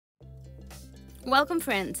Welcome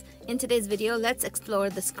friends! In today's video, let's explore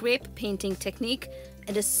the scrape painting technique.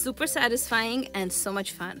 It is super satisfying and so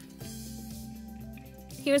much fun.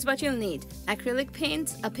 Here's what you'll need: acrylic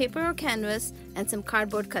paints, a paper or canvas, and some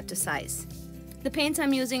cardboard cut to size. The paints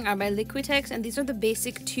I'm using are by Liquitex, and these are the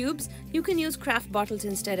basic tubes. You can use craft bottles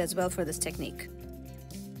instead as well for this technique.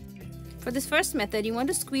 For this first method, you want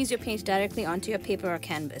to squeeze your paint directly onto your paper or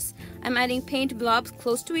canvas. I'm adding paint blobs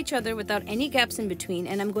close to each other without any gaps in between,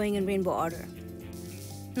 and I'm going in rainbow order.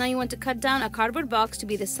 Now you want to cut down a cardboard box to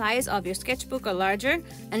be the size of your sketchbook or larger,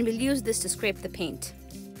 and we'll use this to scrape the paint.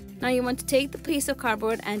 Now you want to take the piece of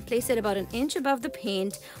cardboard and place it about an inch above the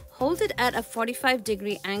paint. Hold it at a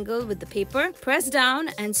 45-degree angle with the paper. Press down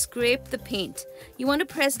and scrape the paint. You want to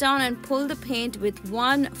press down and pull the paint with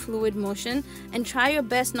one fluid motion, and try your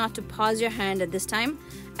best not to pause your hand at this time.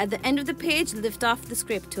 At the end of the page, lift off the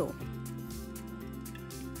scrape tool.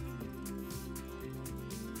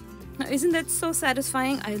 Now, isn't that so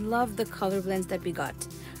satisfying? I love the color blends that we got.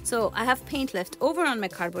 So I have paint left over on my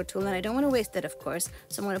cardboard tool, and I don't want to waste it, of course.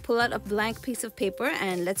 So I'm going to pull out a blank piece of paper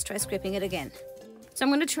and let's try scraping it again. So I'm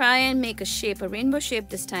going to try and make a shape, a rainbow shape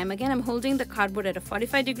this time. Again, I'm holding the cardboard at a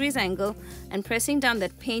 45 degrees angle and pressing down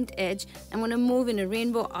that paint edge. I'm going to move in a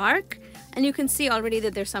rainbow arc, and you can see already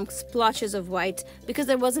that there's some splotches of white because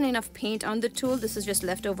there wasn't enough paint on the tool. This is just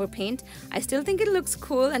leftover paint. I still think it looks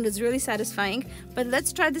cool and it's really satisfying, but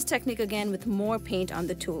let's try this technique again with more paint on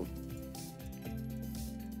the tool.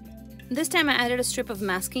 This time I added a strip of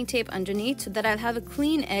masking tape underneath so that I'll have a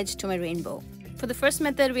clean edge to my rainbow. For the first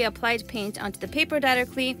method, we applied paint onto the paper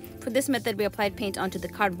directly. For this method, we applied paint onto the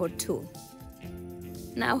cardboard tool.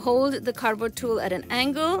 Now hold the cardboard tool at an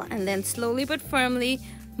angle and then slowly but firmly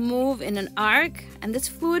move in an arc. And this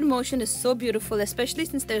fluid motion is so beautiful, especially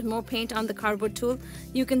since there's more paint on the cardboard tool.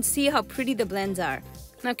 You can see how pretty the blends are.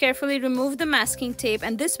 Now carefully remove the masking tape,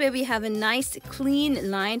 and this way we have a nice clean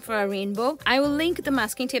line for our rainbow. I will link the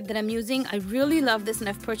masking tape that I'm using. I really love this and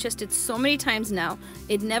I've purchased it so many times now.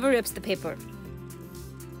 It never rips the paper.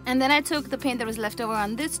 And then I took the paint that was left over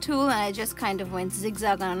on this tool and I just kind of went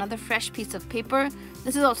zigzag on another fresh piece of paper.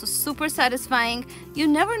 This is also super satisfying. You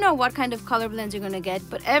never know what kind of color blends you're going to get,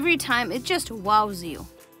 but every time it just wows you.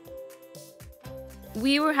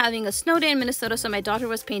 We were having a snow day in Minnesota, so my daughter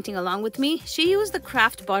was painting along with me. She used the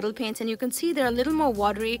craft bottle paints, and you can see they're a little more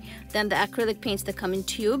watery than the acrylic paints that come in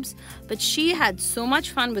tubes. But she had so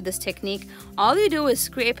much fun with this technique. All you do is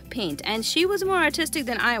scrape paint, and she was more artistic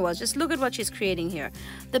than I was. Just look at what she's creating here.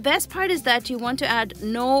 The best part is that you want to add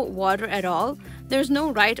no water at all. There's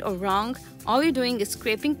no right or wrong. All you're doing is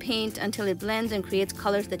scraping paint until it blends and creates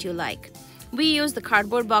colors that you like. We use the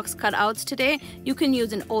cardboard box cutouts today. You can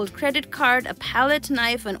use an old credit card, a palette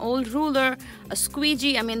knife, an old ruler, a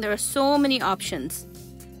squeegee. I mean, there are so many options.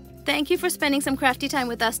 Thank you for spending some crafty time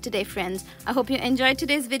with us today, friends. I hope you enjoyed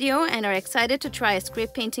today's video and are excited to try a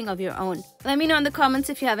scrape painting of your own. Let me know in the comments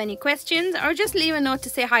if you have any questions, or just leave a note to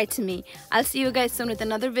say hi to me. I'll see you guys soon with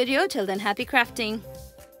another video. Till then, happy crafting!